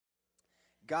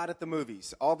God at the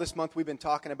movies. All this month we've been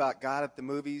talking about God at the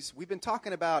movies. We've been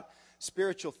talking about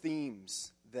spiritual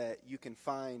themes that you can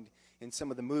find in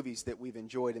some of the movies that we've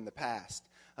enjoyed in the past.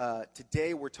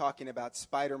 Today we're talking about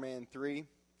Spiderman 3.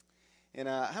 And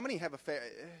how many have a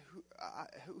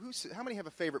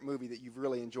favorite movie that you've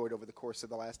really enjoyed over the course of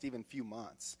the last even few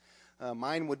months?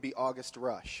 Mine would be August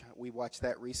Rush. We watched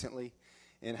that recently.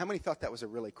 And how many thought that was a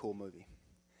really cool movie?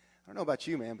 I don't know about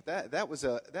you, man, but that was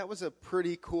a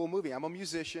pretty cool movie. I'm a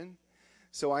musician,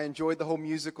 so I enjoyed the whole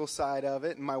musical side of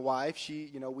it. And my wife,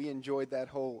 we enjoyed that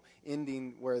whole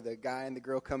ending where the guy and the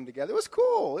girl come together. It was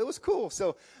cool. It was cool.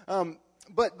 So,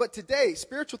 but today,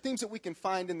 spiritual themes that we can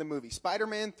find in the movie,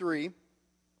 Spider-Man 3,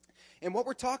 and what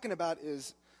we're talking about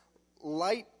is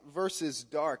light versus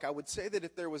dark. I would say that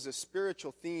if there was a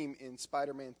spiritual theme in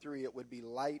Spider-Man 3, it would be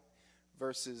light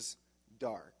versus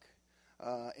dark.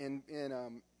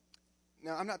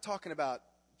 Now, I'm not talking about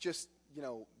just,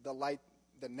 the light,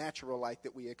 the natural light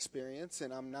that we experience,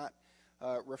 and I'm not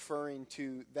referring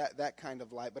to that kind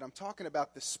of light, but I'm talking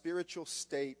about the spiritual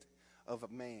state of a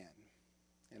man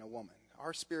and a woman,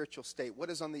 our spiritual state, what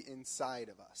is on the inside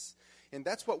of us. And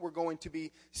that's what we're going to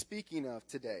be speaking of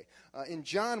today. In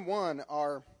John 1,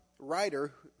 our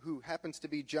writer, who happens to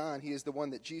be John, he is the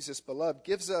one that Jesus beloved,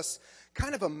 gives us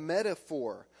kind of a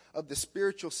metaphor of the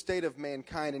spiritual state of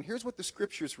mankind. And here's what the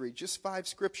scriptures read, just 5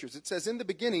 scriptures. It says, "In the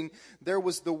beginning there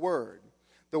was the Word.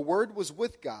 The Word was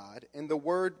with God, and the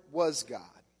Word was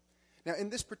God." Now, in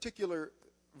this particular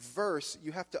verse,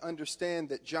 you have to understand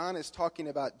that John is talking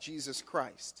about Jesus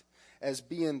Christ as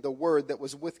being the Word that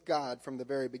was with God from the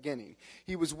very beginning.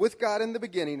 He was with God in the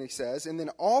beginning, he says, and then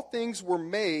all things were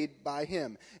made by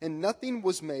him, and nothing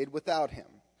was made without him.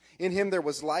 In him there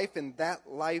was life, and that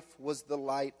life was the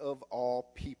light of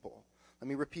all people. Let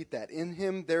me repeat that. In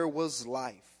him there was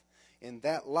life, and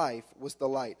that life was the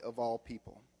light of all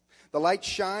people. The light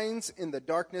shines in the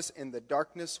darkness, and the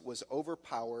darkness was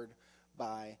overpowered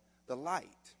by the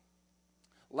light.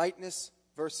 Lightness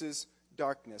versus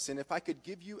darkness. And if I could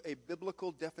give you a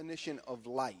biblical definition of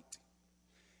light,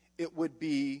 it would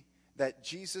be that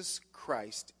Jesus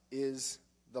Christ is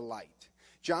the light.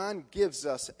 John gives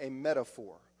us a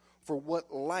metaphor for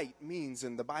what light means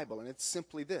in the Bible, and it's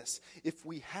simply this. If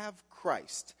we have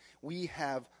Christ, we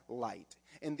have light.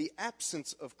 And the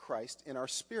absence of Christ in our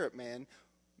spirit man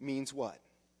means what?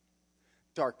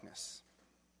 Darkness.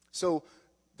 So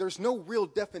there's no real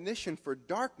definition for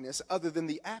darkness other than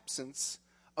the absence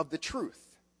of the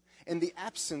truth and the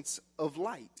absence of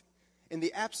light and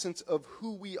the absence of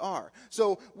who we are.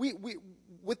 So we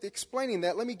with explaining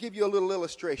that, let me give you a little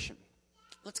illustration.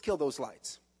 Let's kill those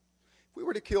lights. If we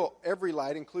were to kill every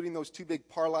light, including those 2 big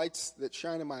par lights that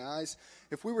shine in my eyes,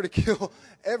 if we were to kill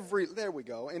there we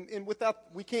go, and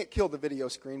without, we can't kill the video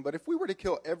screen, but if we were to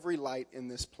kill every light in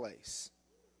this place,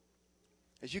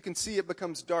 as you can see, it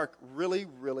becomes dark really,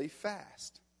 really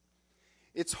fast.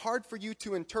 It's hard for you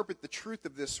to interpret the truth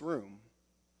of this room.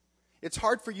 It's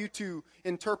hard for you to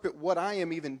interpret what I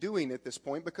am even doing at this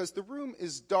point because the room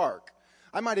is dark.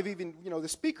 I might have even, the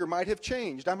speaker might have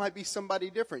changed. I might be somebody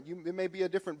different. It may be a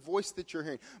different voice that you're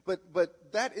hearing.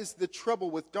 But that is the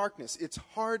trouble with darkness. It's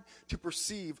hard to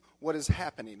perceive what is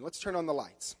happening. Let's turn on the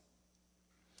lights.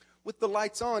 With the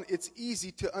lights on, it's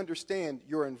easy to understand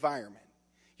your environment.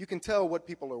 You can tell what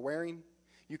people are wearing.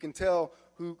 You can tell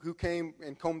who came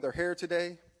and combed their hair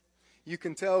today. You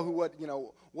can tell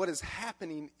what is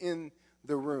happening in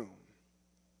the room.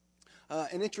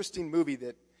 An interesting movie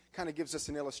that kind of gives us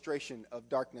an illustration of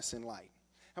darkness and light.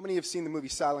 How many have seen the movie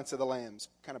Silence of the Lambs?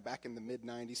 Kind of back in the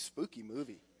mid-'90s. Spooky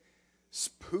movie.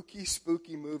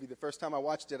 Spooky movie. The first time I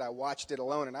watched it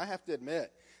alone. And I have to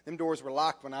admit, them doors were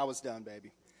locked when I was done,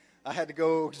 baby. I had to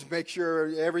go just make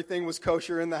sure everything was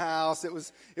kosher in the house. It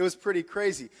was pretty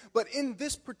crazy. But in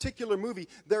this particular movie,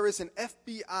 there is an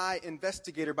FBI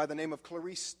investigator by the name of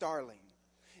Clarice Starling.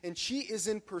 And she is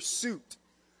in pursuit.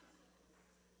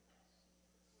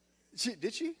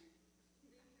 Did she?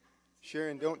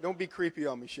 Sharon, don't be creepy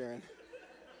on me, Sharon.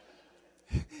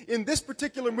 In this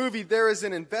particular movie, there is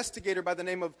an investigator by the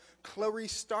name of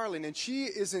Clarice Starling, and she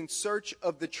is in search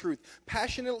of the truth,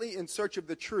 passionately in search of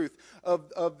the truth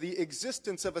of the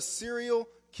existence of a serial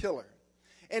killer.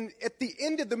 And at the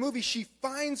end of the movie, she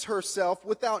finds herself,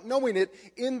 without knowing it,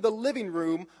 in the living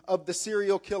room of the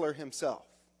serial killer himself.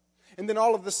 And then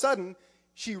all of a sudden,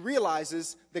 she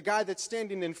realizes the guy that's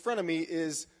standing in front of me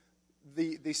is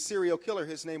the serial killer.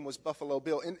 His name was Buffalo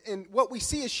Bill. And what we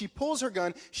see is she pulls her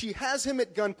gun. She has him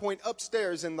at gunpoint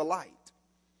upstairs in the light.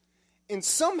 And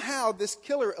somehow this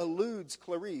killer eludes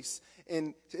Clarice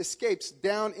and escapes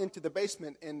down into the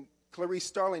basement. And Clarice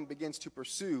Starling begins to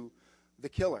pursue the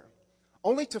killer.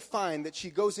 only to find that she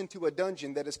goes into a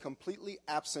dungeon that is completely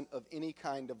absent of any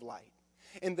kind of light.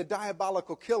 And the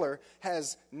diabolical killer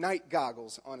has night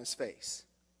goggles on his face.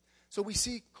 So we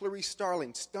see Clarice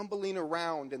Starling stumbling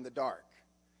around in the dark,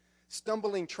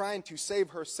 stumbling, trying to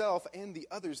save herself and the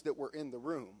others that were in the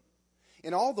room.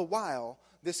 And all the while,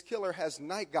 this killer has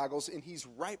night goggles, and he's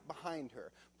right behind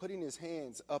her, putting his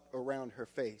hands up around her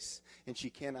face, and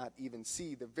she cannot even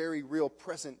see the very real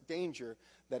present danger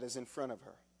that is in front of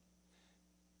her.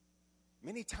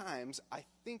 Many times, I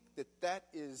think that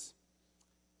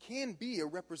can be a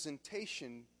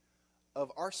representation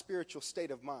of our spiritual state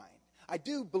of mind. I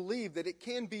do believe that it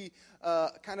can be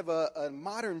kind of a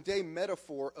modern-day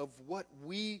metaphor of what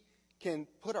we can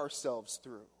put ourselves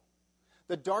through,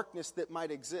 the darkness that might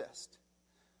exist,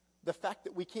 the fact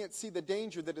that we can't see the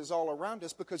danger that is all around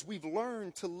us because we've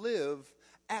learned to live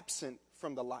absent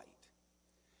from the light.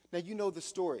 Now, you know the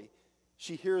story.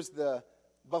 She hears the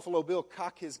Buffalo Bill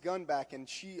cock his gun back, and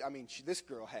this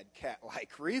girl had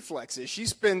cat-like reflexes. She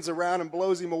spins around and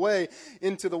blows him away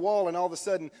into the wall, and all of a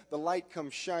sudden, the light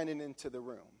comes shining into the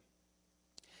room.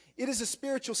 It is a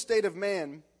spiritual state of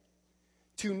man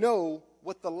to know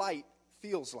what the light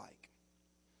feels like.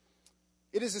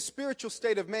 It is a spiritual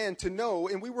state of man to know,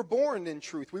 and we were born in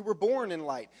truth. We were born in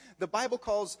light. The Bible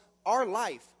calls our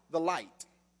life the light.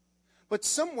 But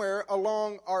somewhere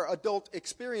along our adult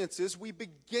experiences, we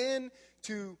begin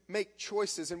to make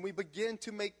choices, and we begin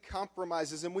to make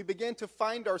compromises, and we begin to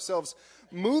find ourselves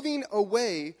moving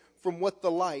away from what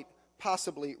the light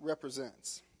possibly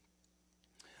represents.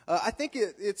 I think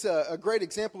it's a great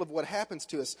example of what happens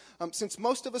to us. Since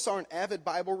most of us aren't avid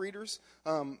Bible readers,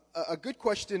 a good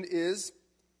question is,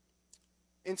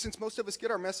 and since most of us get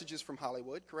our messages from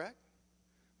Hollywood, correct?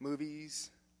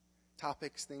 Movies,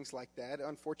 topics, things like that.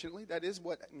 Unfortunately, that is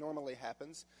what normally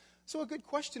happens. So a good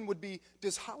question would be,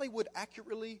 does Hollywood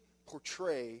accurately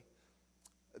portray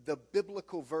the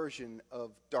biblical version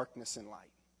of darkness and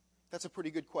light? That's a pretty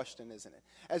good question, isn't it?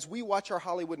 As we watch our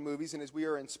Hollywood movies and as we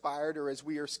are inspired or as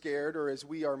we are scared or as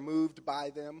we are moved by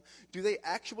them, do they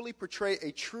actually portray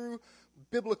a true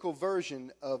biblical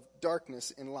version of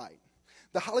darkness and light?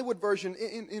 The Hollywood version,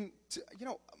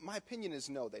 my opinion is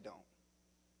no, they don't.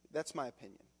 That's my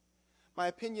opinion. My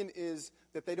opinion is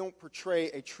that they don't portray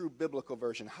a true biblical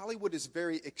version. Hollywood is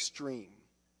very extreme.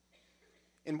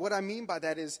 And what I mean by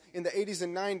that is, in the 80s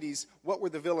and 90s, what were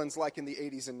the villains like in the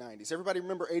 80s and 90s? Everybody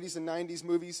remember 80s and 90s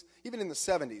movies? Even in the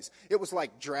 70s. It was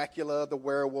like Dracula, the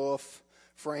werewolf,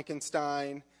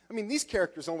 Frankenstein. I mean, these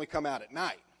characters only come out at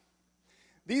night.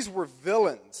 These were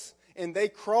villains, and they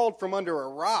crawled from under a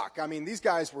rock. I mean, these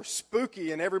guys were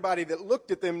spooky, and everybody that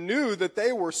looked at them knew that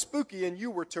they were spooky, and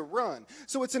you were to run.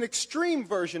 So it's an extreme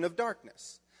version of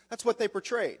darkness. That's what they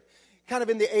portrayed. Kind of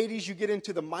in the 80s, you get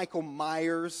into the Michael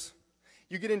Myers.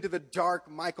 You get into the dark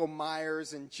Michael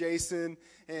Myers and Jason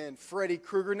and Freddy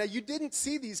Krueger. Now, you didn't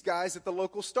see these guys at the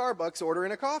local Starbucks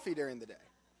ordering a coffee during the day.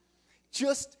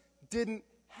 Just didn't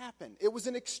happen. It was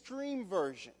an extreme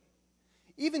version.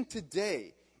 Even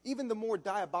today, even the more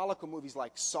diabolical movies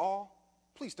like Saw,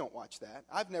 please don't watch that.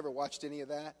 I've never watched any of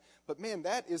that. But man,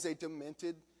 that is a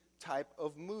demented type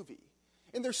of movie.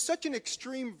 And there's such an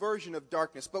extreme version of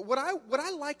darkness. But what I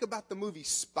like about the movie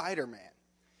Spiderman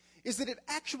is that it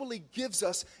actually gives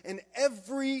us an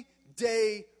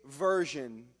everyday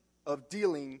version of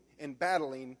dealing and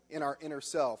battling in our inner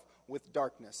self with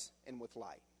darkness and with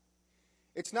light.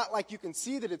 It's not like you can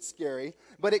see that it's scary,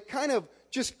 but it kind of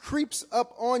just creeps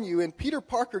up on you, and Peter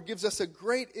Parker gives us a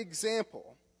great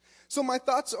example. So my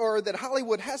thoughts are that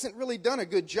Hollywood hasn't really done a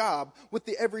good job with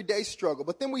the everyday struggle.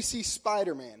 But then we see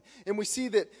Spider-Man, and we see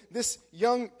that this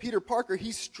young Peter Parker,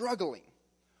 he's struggling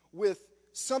with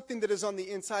something that is on the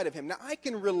inside of him. Now, I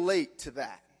can relate to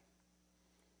that.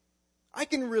 I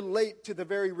can relate to the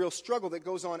very real struggle that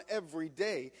goes on every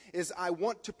day is I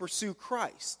want to pursue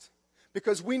Christ.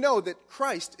 Because we know that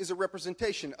Christ is a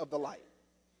representation of the light.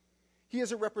 He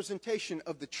is a representation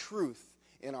of the truth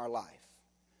in our life.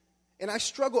 And I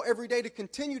struggle every day to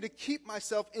continue to keep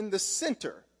myself in the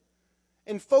center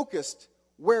and focused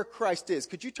where Christ is.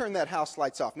 Could you turn that house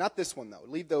lights off? Not this one, though.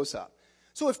 Leave those up.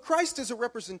 So if Christ is a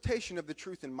representation of the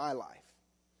truth in my life,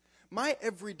 my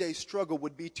everyday struggle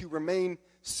would be to remain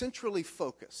centrally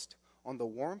focused on the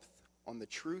warmth, on the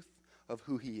truth of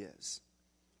who he is.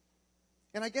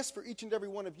 And I guess for each and every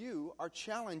one of you, our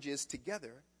challenge is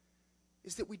together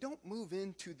is that we don't move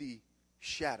into the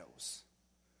shadows.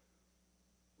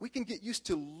 We can get used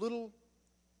to little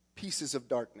pieces of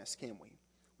darkness, can't we?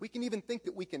 We can even think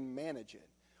that we can manage it,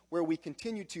 where we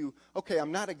continue to, okay,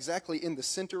 I'm not exactly in the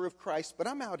center of Christ, but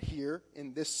I'm out here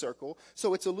in this circle,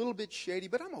 so it's a little bit shady,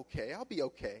 but I'm okay. I'll be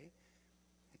okay.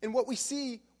 And what we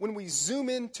see when we zoom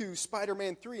into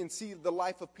Spider-Man 3 and see the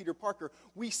life of Peter Parker,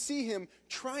 we see him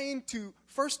trying to,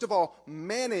 first of all,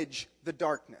 manage the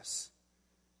darkness,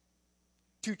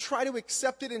 to try to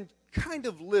accept it and kind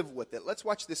of live with it. Let's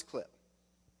watch this clip.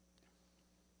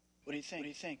 What do you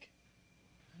think?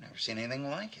 I've never seen anything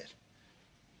like it.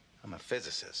 I'm a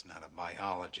physicist, not a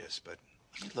biologist, but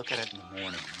let me look at it in the morning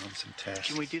and run some tests.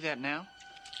 Can we do that now?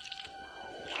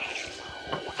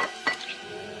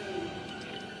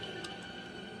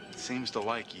 It seems to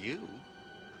like you.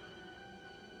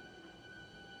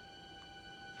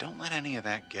 Don't let any of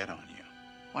that get on you.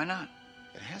 Why not?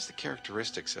 It has the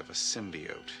characteristics of a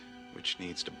symbiote, which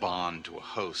needs to bond to a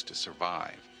host to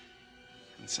survive.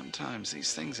 And sometimes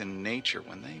these things in nature,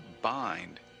 when they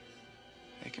bind,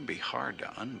 they can be hard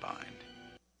to unbind.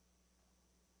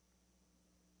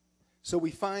 So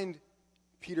we find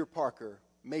Peter Parker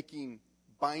making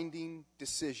binding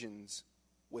decisions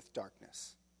with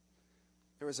darkness.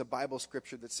 There is a Bible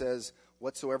scripture that says,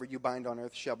 whatsoever you bind on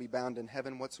earth shall be bound in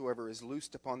heaven. Whatsoever is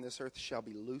loosed upon this earth shall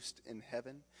be loosed in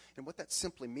heaven. And what that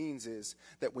simply means is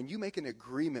that when you make an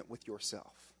agreement with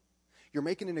yourself, you're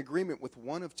making an agreement with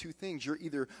one of two things. You're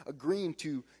either agreeing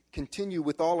to continue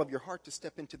with all of your heart to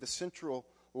step into the central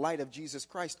light of Jesus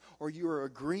Christ, or you are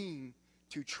agreeing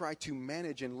to try to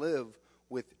manage and live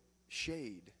with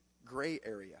shade, gray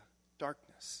area,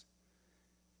 darkness.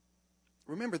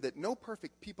 Remember that no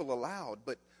perfect people allowed,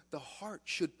 but the heart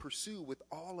should pursue with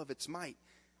all of its might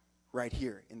right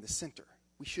here in the center.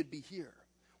 We should be here.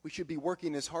 We should be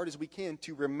working as hard as we can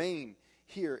to remain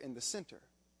here in the center.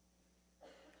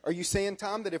 Are you saying,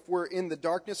 Tom, that if we're in the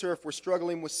darkness or if we're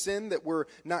struggling with sin that we're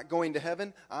not going to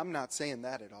heaven? I'm not saying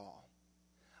that at all.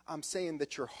 I'm saying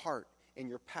that your heart and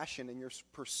your passion and your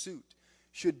pursuit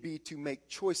should be to make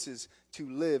choices to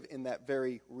live in that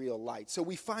very real light. So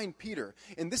we find Peter,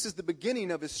 and this is the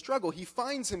beginning of his struggle. He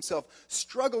finds himself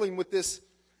struggling with this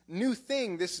new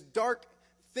thing, this dark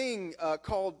thing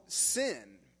called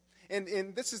sin.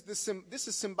 And this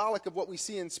is symbolic of what we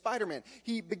see in Spider-Man.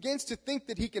 He begins to think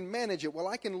that he can manage it. Well,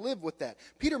 I can live with that.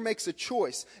 Peter makes a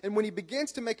choice. And when he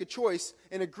begins to make a choice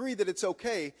and agree that it's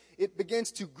okay, it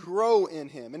begins to grow in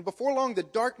him. And before long, the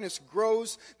darkness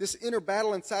grows. This inner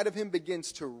battle inside of him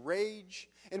begins to rage.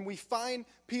 And we find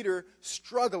Peter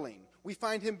struggling. We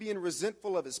find him being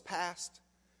resentful of his past.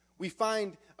 We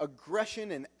find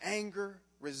aggression and anger,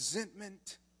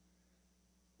 resentment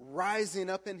rising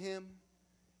up in him.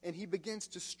 And he begins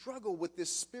to struggle with this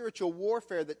spiritual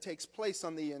warfare that takes place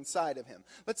on the inside of him.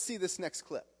 Let's see this next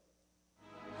clip.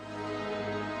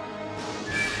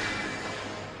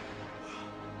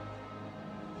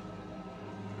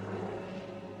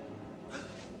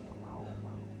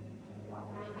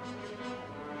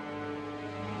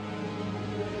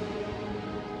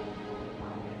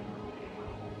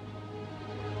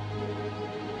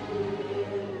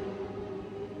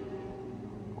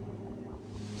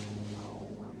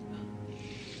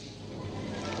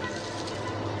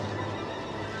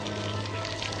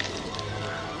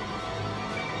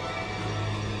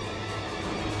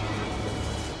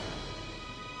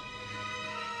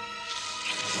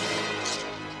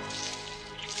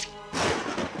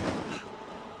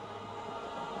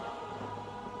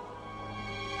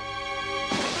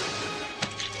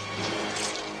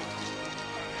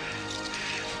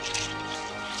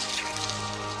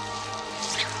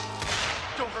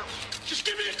 Just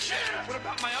give me a chance! What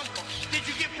about my uncle? Did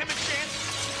you give him a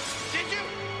chance? Did you?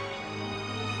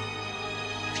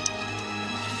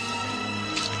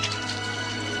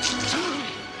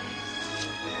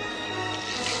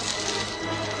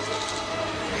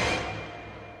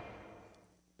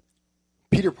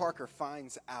 Peter Parker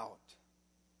finds out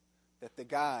that the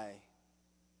guy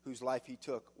whose life he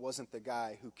took wasn't the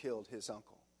guy who killed his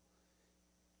uncle.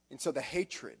 And so the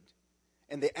hatred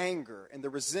and the anger and the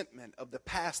resentment of the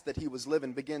past that he was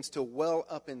living begins to well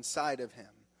up inside of him.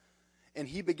 And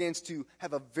he begins to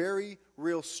have a very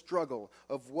real struggle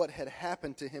of what had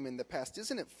happened to him in the past.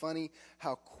 Isn't it funny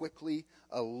how quickly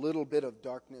a little bit of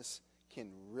darkness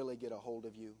can really get a hold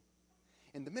of you?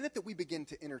 And the minute that we begin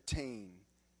to entertain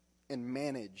and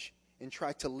manage and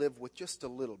try to live with just a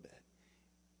little bit,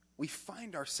 we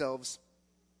find ourselves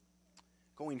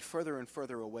going further and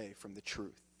further away from the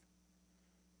truth.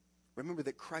 Remember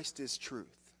that Christ is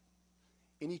truth.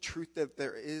 Any truth that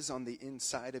there is on the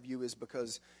inside of you is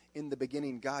because in the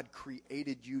beginning God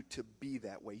created you to be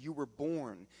that way. You were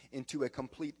born into a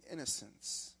complete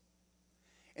innocence.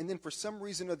 And then for some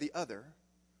reason or the other,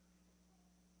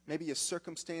 maybe a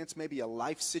circumstance, maybe a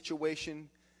life situation,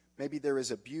 maybe there is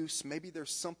abuse, maybe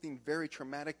there's something very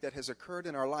traumatic that has occurred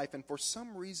in our life, and for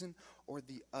some reason or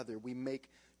the other, we make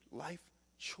life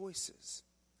choices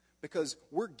because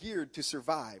we're geared to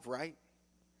survive, right?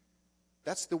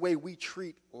 That's the way we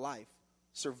treat life.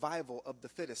 Survival of the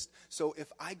fittest. So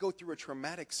if I go through a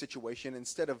traumatic situation,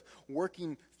 instead of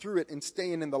working through it and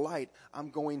staying in the light,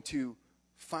 I'm going to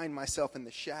find myself in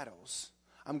the shadows.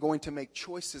 I'm going to make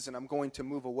choices and I'm going to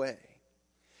move away.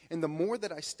 And the more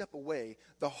that I step away,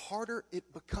 the harder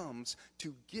it becomes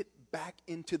to get back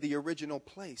into the original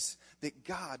place that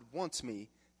God wants me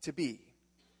to be.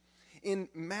 In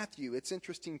Matthew, it's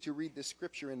interesting to read this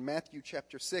scripture in Matthew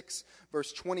chapter 6,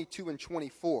 verse 22 and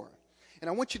 24. And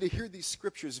I want you to hear these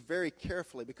scriptures very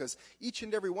carefully, because each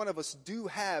and every one of us do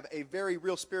have a very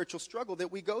real spiritual struggle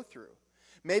that we go through.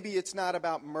 Maybe it's not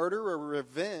about murder or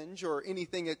revenge or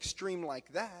anything extreme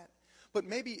like that, but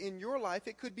maybe in your life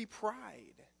it could be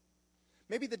pride.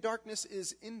 Maybe the darkness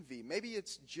is envy. Maybe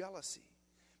it's jealousy.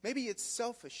 Maybe it's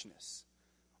selfishness.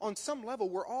 On some level,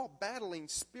 we're all battling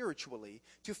spiritually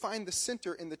to find the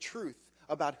center and the truth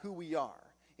about who we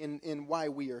are and why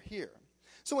we are here.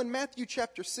 So in Matthew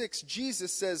chapter 6,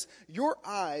 Jesus says, your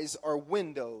eyes are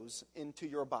windows into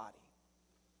your body.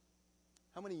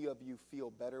 How many of you feel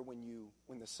better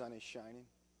when the sun is shining?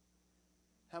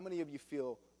 How many of you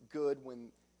feel good when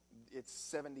it's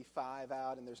 75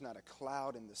 out and there's not a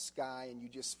cloud in the sky and you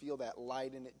just feel that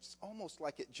light, and it's almost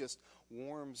like it just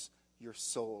warms your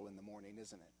soul in the morning,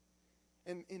 isn't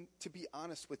it? And to be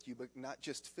honest with you, but not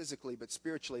just physically but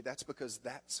spiritually, that's because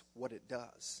that's what it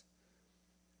does.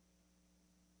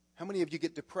 How many of you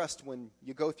get depressed when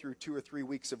you go through 2 or 3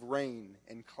 weeks of rain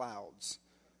and clouds?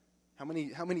 How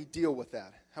many deal with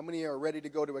that? How many are ready to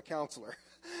go to a counselor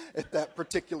at that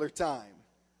particular time?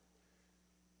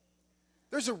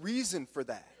 There's a reason for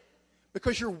that.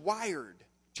 Because you're wired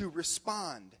to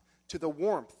respond to the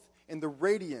warmth and the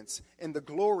radiance and the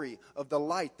glory of the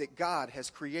light that God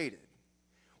has created.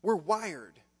 We're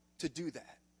wired to do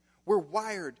that. We're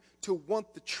wired to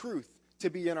want the truth to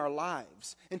be in our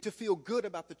lives and to feel good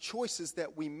about the choices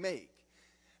that we make.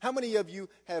 How many of you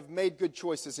have made good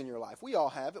choices in your life? We all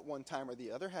have at one time or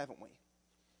the other, haven't we?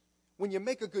 When you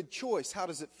make a good choice, how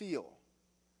does it feel?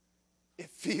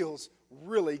 It feels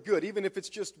really good. Even if it's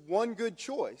just one good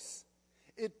choice,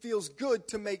 it feels good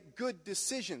to make good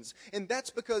decisions. And that's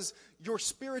because your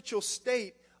spiritual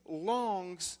state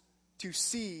longs to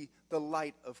see the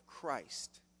light of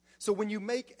Christ. So when you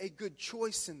make a good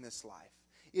choice in this life,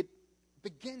 it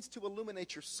begins to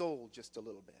illuminate your soul just a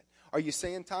little bit. Are you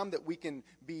saying, Tom, that we can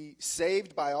be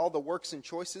saved by all the works and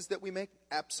choices that we make?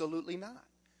 Absolutely not.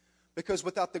 Because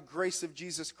without the grace of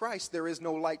Jesus Christ, there is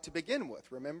no light to begin with,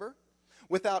 remember?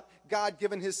 Without God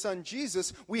giving his son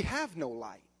Jesus, we have no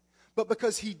light. But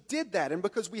because he did that, and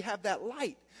because we have that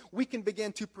light, we can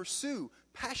begin to pursue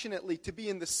passionately to be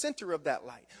in the center of that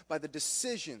light by the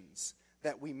decisions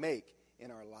that we make in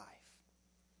our life.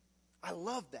 I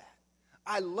love that.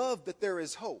 I love that there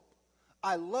is hope.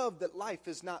 I love that life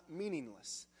is not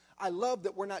meaningless. I love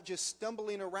that we're not just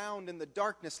stumbling around in the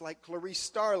darkness like Clarice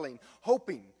Starling,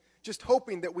 just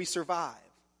hoping that we survive.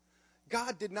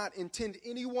 God did not intend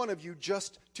any one of you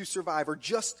just to survive or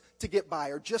just to get by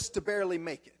or just to barely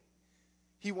make it.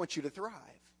 He wants you to thrive.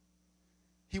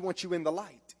 He wants you in the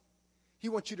light. He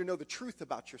wants you to know the truth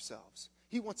about yourselves.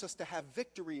 He wants us to have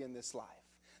victory in this life.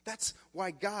 That's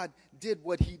why God did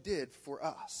what he did for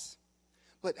us.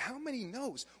 But how many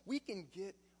knows we can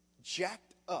get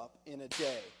jacked up in a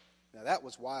day? Now that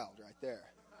was wild right there.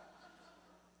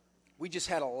 We just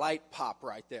had a light pop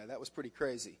right there. That was pretty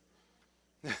crazy.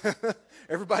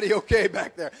 Everybody okay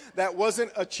back there? That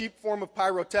wasn't a cheap form of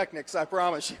pyrotechnics, I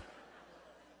promise you.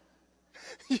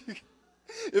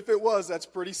 If it was, that's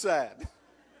pretty sad.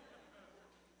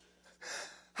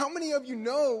 How many of you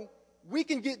know we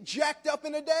can get jacked up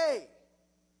in a day?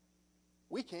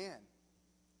 We can.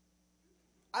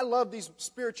 I love these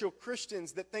spiritual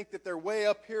Christians that think that they're way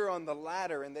up here on the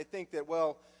ladder and they think that,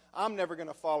 well, I'm never going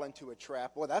to fall into a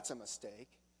trap. Well, that's a mistake.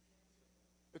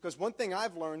 Because one thing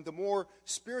I've learned, the more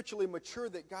spiritually mature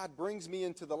that God brings me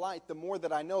into the light, the more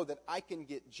that I know that I can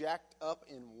get jacked up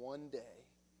in one day.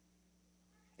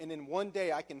 And in one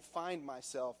day I can find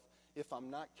myself, if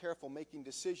I'm not careful, making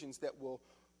decisions that will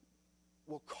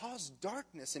cause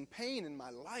darkness and pain in my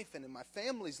life and in my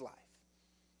family's life.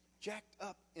 Jacked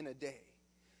up in a day.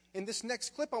 In this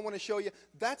next clip I want to show you,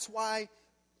 that's why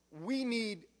we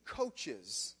need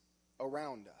coaches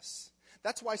around us.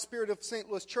 That's why Spirit of St.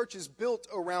 Louis Church is built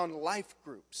around life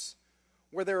groups,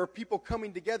 where there are people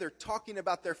coming together talking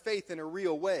about their faith in a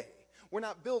real way. We're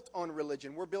not built on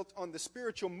religion. We're built on the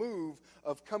spiritual move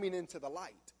of coming into the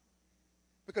light.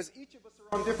 Because each of us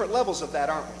are on different levels of that,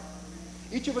 aren't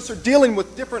we? Each of us are dealing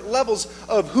with different levels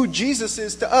of who Jesus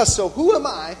is to us. So who am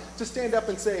I to stand up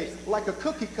and say, like a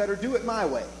cookie cutter, do it my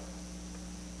way?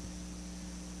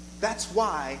 That's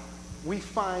why we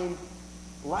find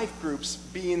life groups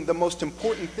being the most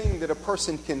important thing that a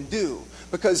person can do,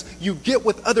 because you get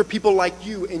with other people like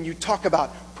you and you talk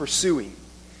about pursuing.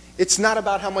 It's not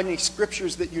about how many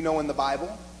scriptures that you know in the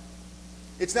Bible.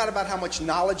 It's not about how much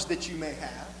knowledge that you may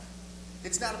have.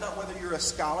 It's not about whether you're a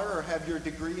scholar or have your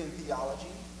degree in theology.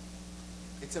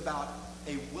 It's about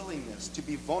a willingness to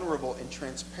be vulnerable and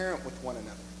transparent with one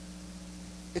another.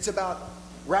 It's about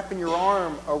wrapping your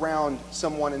arm around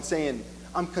someone and saying,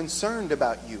 I'm concerned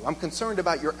about you. I'm concerned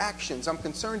about your actions. I'm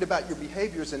concerned about your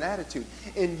behaviors and attitude.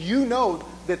 And you know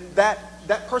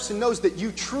that person knows that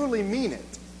you truly mean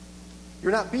it.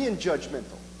 You're not being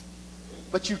judgmental.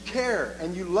 But you care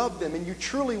and you love them and you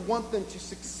truly want them to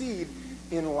succeed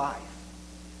in life.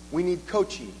 We need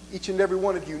coaching. Each and every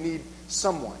one of you need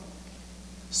someone.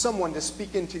 Someone to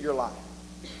speak into your life.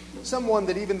 Someone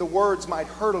that even the words might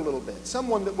hurt a little bit.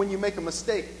 Someone that when you make a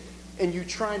mistake and you're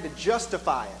trying to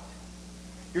justify it,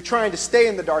 you're trying to stay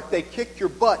in the dark, they kick your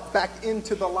butt back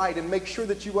into the light and make sure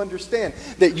that you understand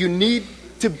that you need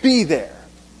to be there.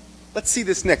 Let's see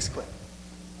this next clip.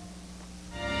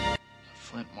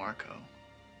 Flint Marco,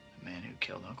 the man who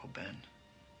killed Uncle Ben,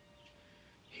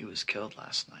 he was killed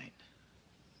last night.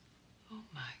 Oh,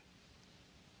 my.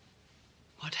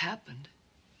 What happened?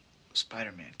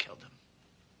 Spiderman killed him.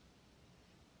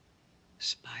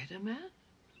 Spiderman?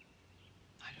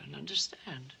 I don't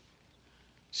understand.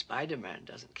 Spiderman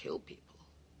doesn't kill people.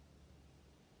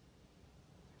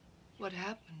 What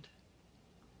happened?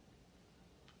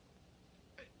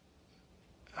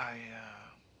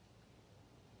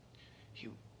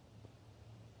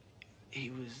 He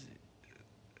was...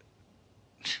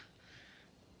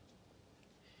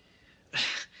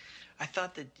 I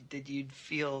thought that you'd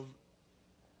feel...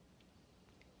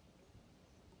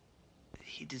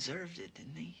 He deserved it,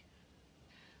 didn't he?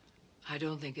 I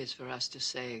don't think it's for us to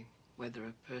say whether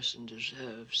a person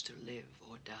deserves to live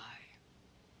or die.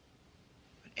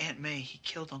 But Aunt May, he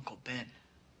killed Uncle Ben.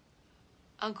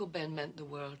 Uncle Ben meant the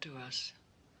world to us,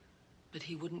 but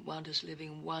he wouldn't want us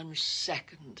living 1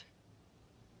 second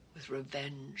with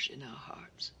revenge in our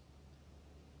hearts.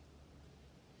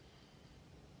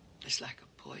 It's like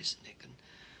a poison. It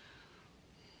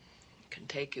can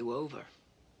take you over.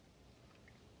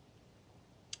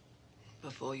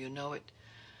 Before you know it,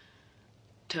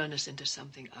 turn us into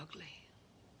something ugly.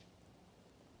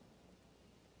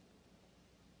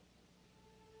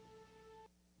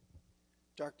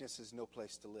 Darkness is no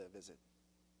place to live, is it?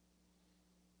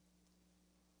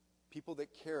 People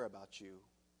that care about you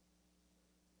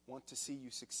want to see you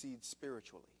succeed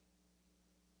spiritually.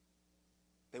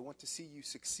 They want to see you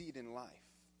succeed in life.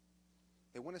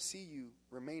 They want to see you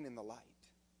remain in the light.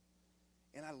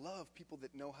 And I love people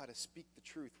that know how to speak the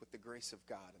truth with the grace of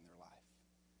God in their life.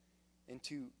 And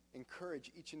to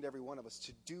encourage each and every one of us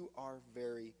to do our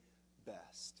very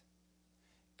best.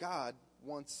 God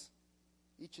wants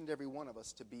each and every one of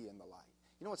us to be in the light.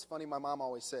 You know what's funny? My mom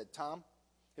always said, Tom,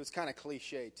 it was kind of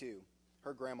cliche too.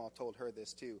 Her grandma told her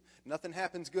this too. Nothing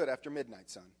happens good after midnight,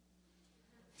 son.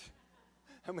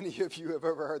 How many of you have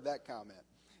ever heard that comment?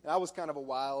 And I was kind of a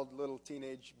wild little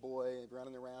teenage boy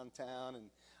running around town, and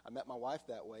I met my wife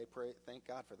that way. Thank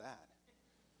God for that.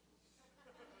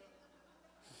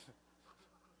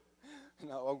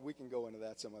 No, we can go into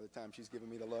that some other time. She's giving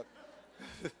me the look.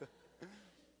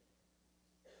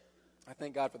 I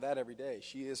thank God for that every day.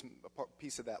 She is a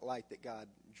piece of that light that God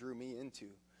drew me into.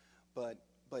 But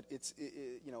it's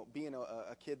being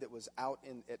a kid that was out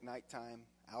at nighttime,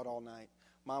 out all night.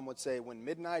 Mom would say, when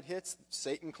midnight hits,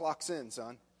 Satan clocks in,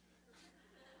 son.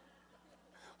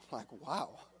 I'm like,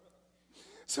 wow.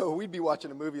 So we'd be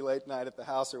watching a movie late night at the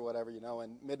house or whatever,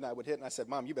 and midnight would hit, and I said,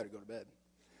 Mom, you better go to bed.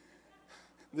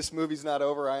 This movie's not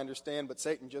over, I understand, but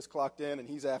Satan just clocked in, and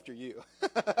he's after you.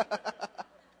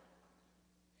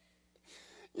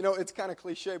 It's kind of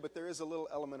cliche, but there is a little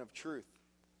element of truth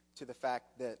to the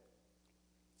fact that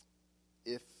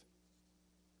if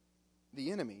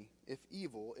the enemy, if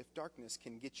evil, if darkness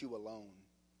can get you alone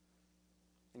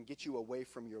and get you away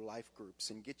from your life groups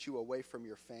and get you away from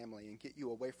your family and get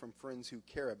you away from friends who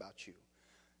care about you.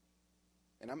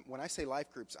 And when I say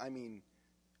life groups, I mean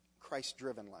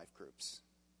Christ-driven life groups.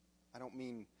 I don't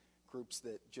mean groups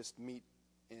that just meet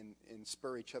and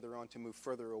spur each other on to move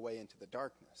further away into the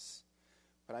darkness.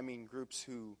 But I mean groups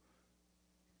who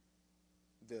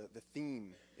the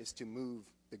theme is to move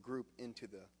the group into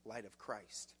the light of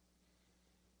Christ.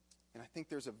 And I think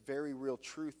there's a very real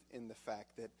truth in the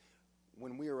fact that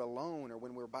when we are alone or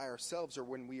when we're by ourselves or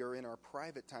when we are in our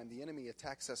private time, the enemy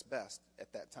attacks us best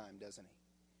at that time, doesn't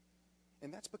he?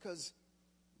 And that's because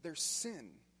there's sin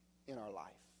in our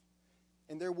life.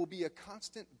 And there will be a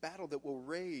constant battle that will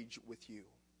rage with you.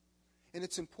 And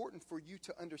it's important for you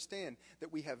to understand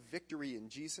that we have victory in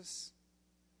Jesus,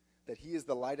 that he is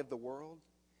the light of the world,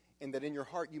 and that in your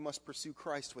heart you must pursue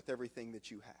Christ with everything that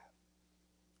you have.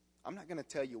 I'm not going to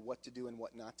tell you what to do and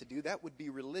what not to do. That would be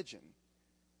religion.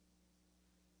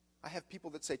 I have people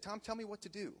that say, Tom, tell me what to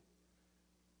do.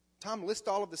 Tom, list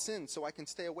all of the sins so I can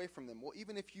stay away from them. Well,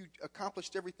 even if you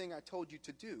accomplished everything I told you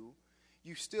to do,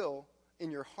 you still,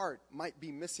 in your heart, might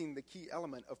be missing the key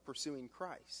element of pursuing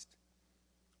Christ.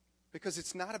 Because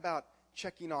it's not about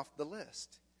checking off the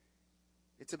list.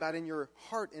 It's about in your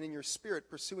heart and in your spirit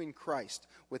pursuing Christ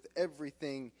with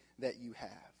everything that you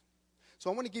have. So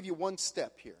I want to give you one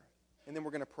step here, and then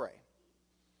we're going to pray.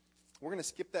 We're going to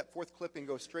skip that fourth clip and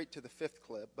go straight to the fifth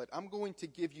clip, but I'm going to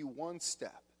give you one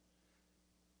step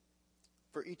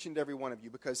for each and every one of you,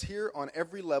 because here on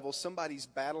every level, somebody's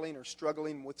battling or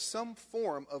struggling with some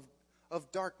form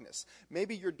of darkness.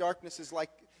 Maybe your darkness is like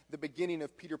the beginning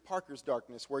of Peter Parker's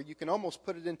darkness, where you can almost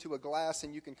put it into a glass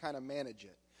and you can kind of manage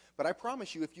it. But I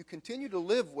promise you, if you continue to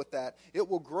live with that, it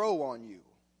will grow on you.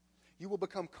 You will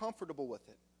become comfortable with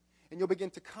it. And you'll begin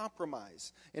to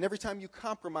compromise. And every time you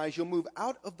compromise, you'll move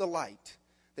out of the light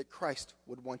that Christ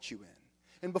would want you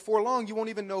in. And before long, you won't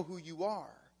even know who you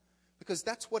are. Because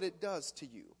that's what it does to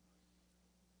you.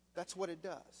 That's what it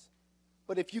does.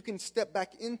 But if you can step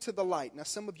back into the light. Now,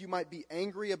 some of you might be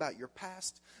angry about your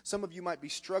past. Some of you might be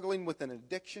struggling with an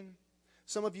addiction.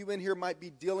 Some of you in here might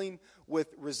be dealing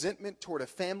with resentment toward a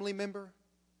family member.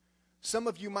 Some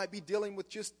of you might be dealing with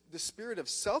just the spirit of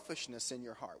selfishness in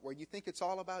your heart, where you think it's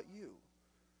all about you.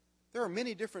 There are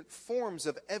many different forms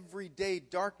of everyday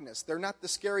darkness. They're not the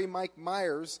scary Mike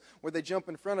Myers where they jump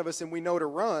in front of us and we know to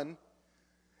run.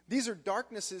 These are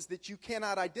darknesses that you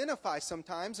cannot identify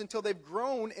sometimes until they've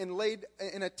grown and laid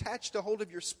and attached a hold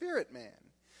of your spirit, man.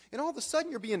 And all of a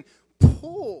sudden you're being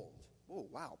pulled. Oh,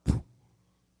 wow.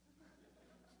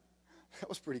 That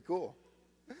was pretty cool.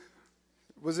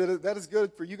 Was it that as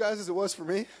good for you guys as it was for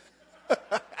me?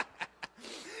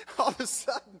 All of a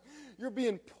sudden, you're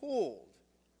being pulled.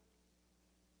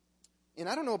 And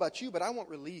I don't know about you, but I want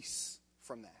release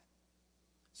from that.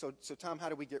 So Tom, how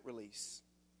do we get release?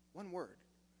 One word.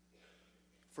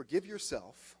 Forgive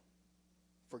yourself.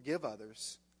 Forgive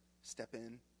others. Step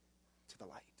in to the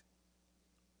light.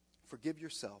 Forgive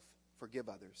yourself. Forgive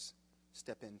others.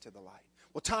 Step into the light.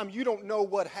 Well, Tom, you don't know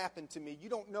what happened to me. You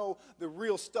don't know the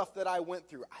real stuff that I went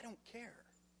through. I don't care.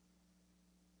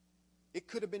 It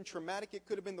could have been traumatic. It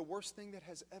could have been the worst thing that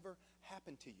has ever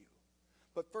happened to you.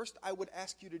 But first, I would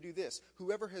ask you to do this.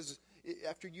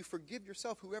 After you forgive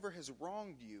yourself, whoever has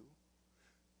wronged you,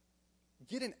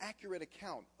 get an accurate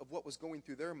account of what was going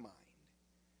through their mind,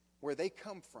 where they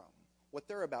come from, what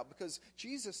they're about. Because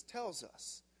Jesus tells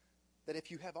us that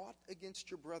if you have aught against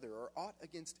your brother or aught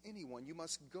against anyone, you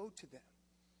must go to them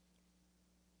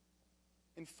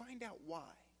and find out why.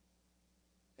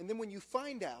 And then when you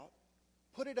find out,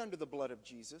 put it under the blood of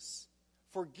Jesus,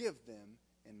 forgive them,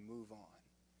 and move on.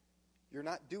 You're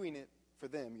not doing it for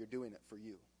them, you're doing it for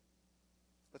you.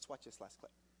 Let's watch this last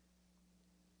clip.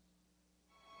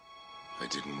 I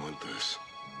didn't want this.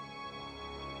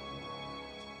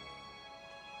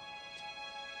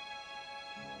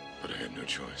 But I had no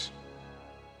choice.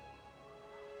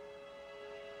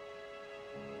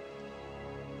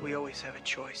 We always have a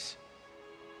choice.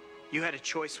 You had a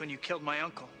choice when you killed my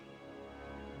uncle.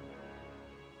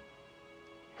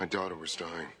 My daughter was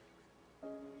dying.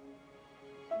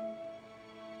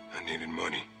 I needed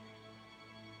money.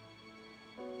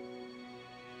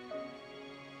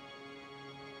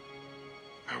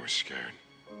 I was scared.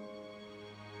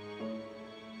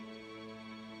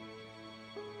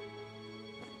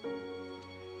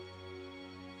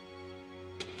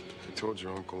 I told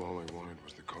your uncle all I wanted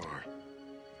was the car.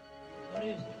 What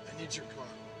is it? I need your car.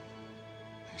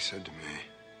 He said to me,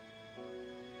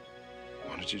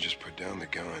 why don't you just put down the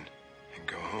gun and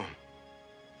go home?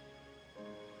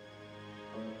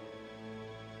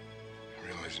 I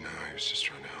realize now he was just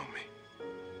trying to help me.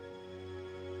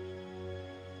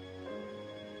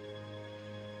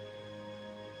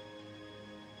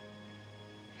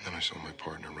 Then I saw my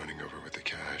partner running over with the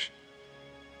cash,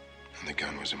 and the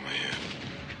gun was in my hand.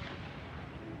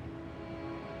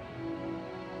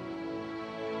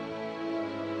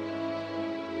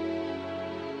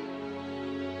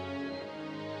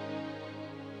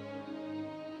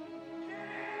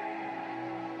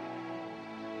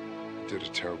 I did a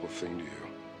terrible thing to you.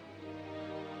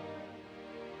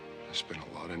 I spent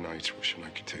a lot of nights wishing I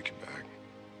could take it back.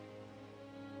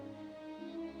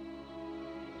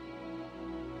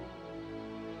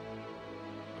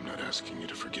 I'm not asking you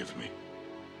to forgive me.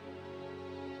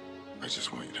 I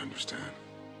just want you to understand.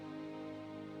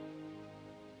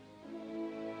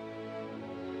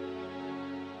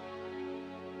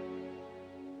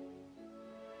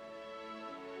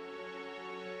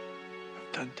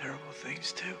 I've done terrible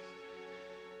things too.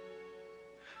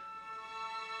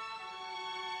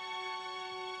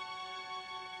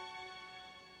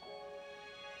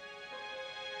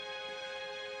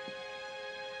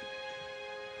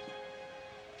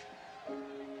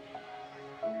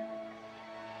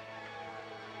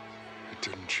 I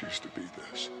didn't choose to be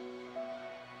this.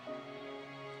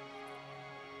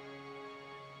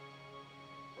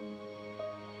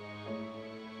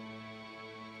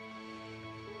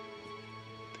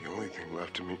 The only thing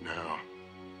left to me now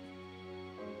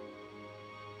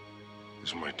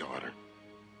is my daughter.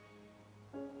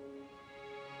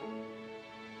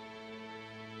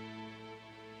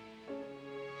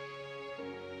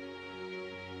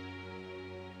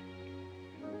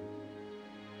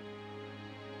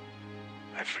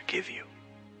 I forgive you.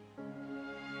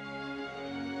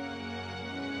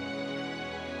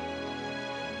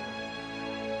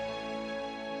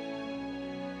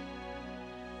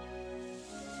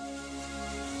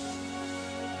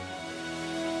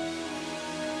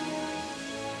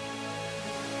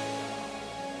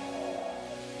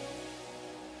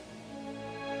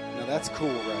 Now that's cool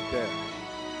right there.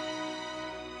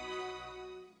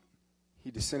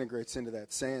 He disintegrates into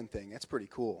that sand thing. That's pretty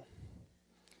cool.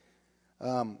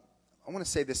 I want to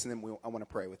say this, and then I want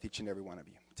to pray with each and every one of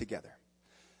you together.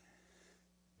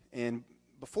 And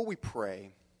before we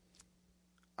pray,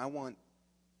 we want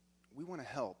to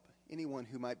help anyone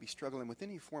who might be struggling with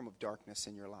any form of darkness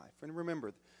in your life. And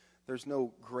remember, there's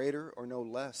no greater or no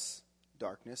less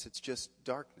darkness. It's just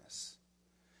darkness.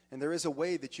 And there is a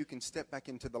way that you can step back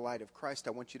into the light of Christ.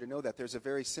 I want you to know that. There's a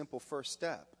very simple first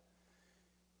step.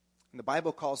 And the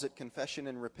Bible calls it confession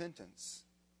and repentance.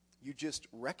 You just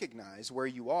recognize where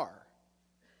you are,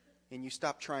 and you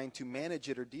stop trying to manage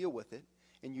it or deal with it,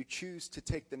 and you choose to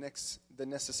take the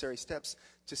necessary steps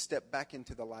to step back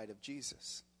into the light of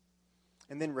Jesus.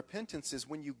 And then repentance is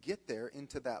when you get there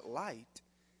into that light,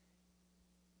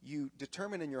 you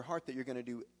determine in your heart that you're going to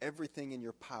do everything in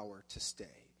your power to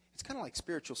stay. It's kind of like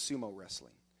spiritual sumo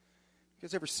wrestling. You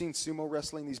guys ever seen sumo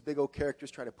wrestling? These big old characters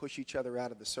try to push each other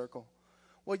out of the circle.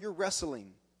 Well, you're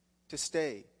wrestling to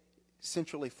stay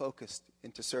centrally focused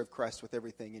and to serve Christ with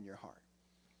everything in your heart.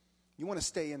 You want to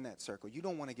stay in that circle. You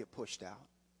don't want to get pushed out.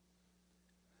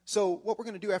 So what we're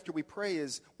going to do after we pray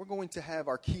is we're going to have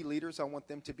our key leaders. I want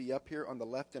them to be up here on the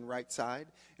left and right side.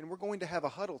 And we're going to have a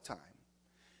huddle time.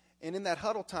 And in that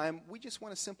huddle time, we just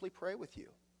want to simply pray with you.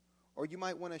 Or you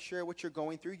might want to share what you're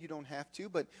going through. You don't have to,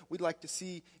 but we'd like to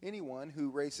see anyone who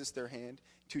raises their hand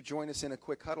to join us in a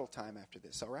quick huddle time after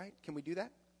this. All right? Can we do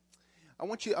that? I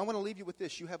want to leave you with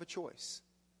this. You have a choice.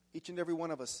 Each and every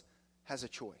one of us has a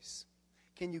choice.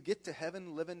 Can you get to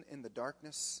heaven living in the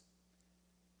darkness?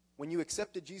 When you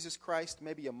accepted Jesus Christ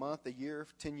maybe a month, a year,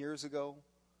 10 years ago,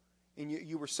 and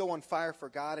you were so on fire for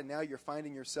God, and now you're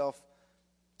finding yourself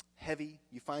heavy,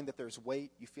 you find that there's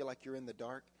weight, you feel like you're in the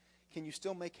dark, can you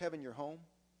still make heaven your home?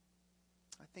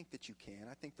 I think that you can.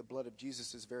 I think the blood of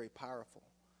Jesus is very powerful.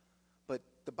 But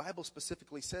the Bible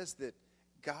specifically says that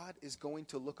God is going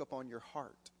to look upon your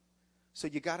heart. So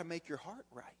you got to make your heart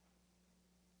right.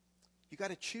 You got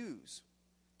to choose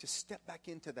to step back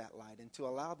into that light and to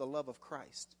allow the love of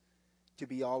Christ to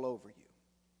be all over you.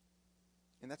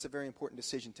 And that's a very important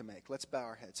decision to make. Let's bow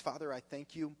our heads. Father, I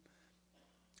thank you.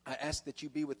 I ask that you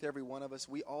be with every one of us.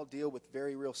 We all deal with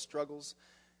very real struggles.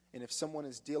 And if someone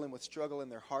is dealing with struggle in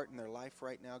their heart and their life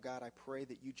right now, God, I pray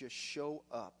that you just show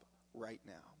up right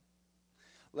now.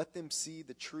 Let them see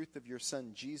the truth of your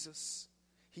Son, Jesus.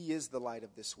 He is the light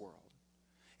of this world.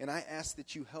 And I ask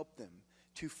that you help them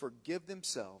to forgive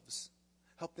themselves,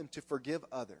 help them to forgive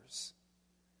others,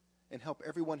 and help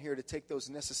everyone here to take those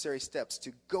necessary steps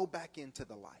to go back into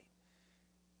the light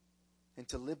and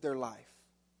to live their life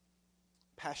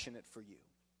passionate for you.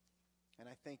 And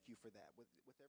I thank you for that. With every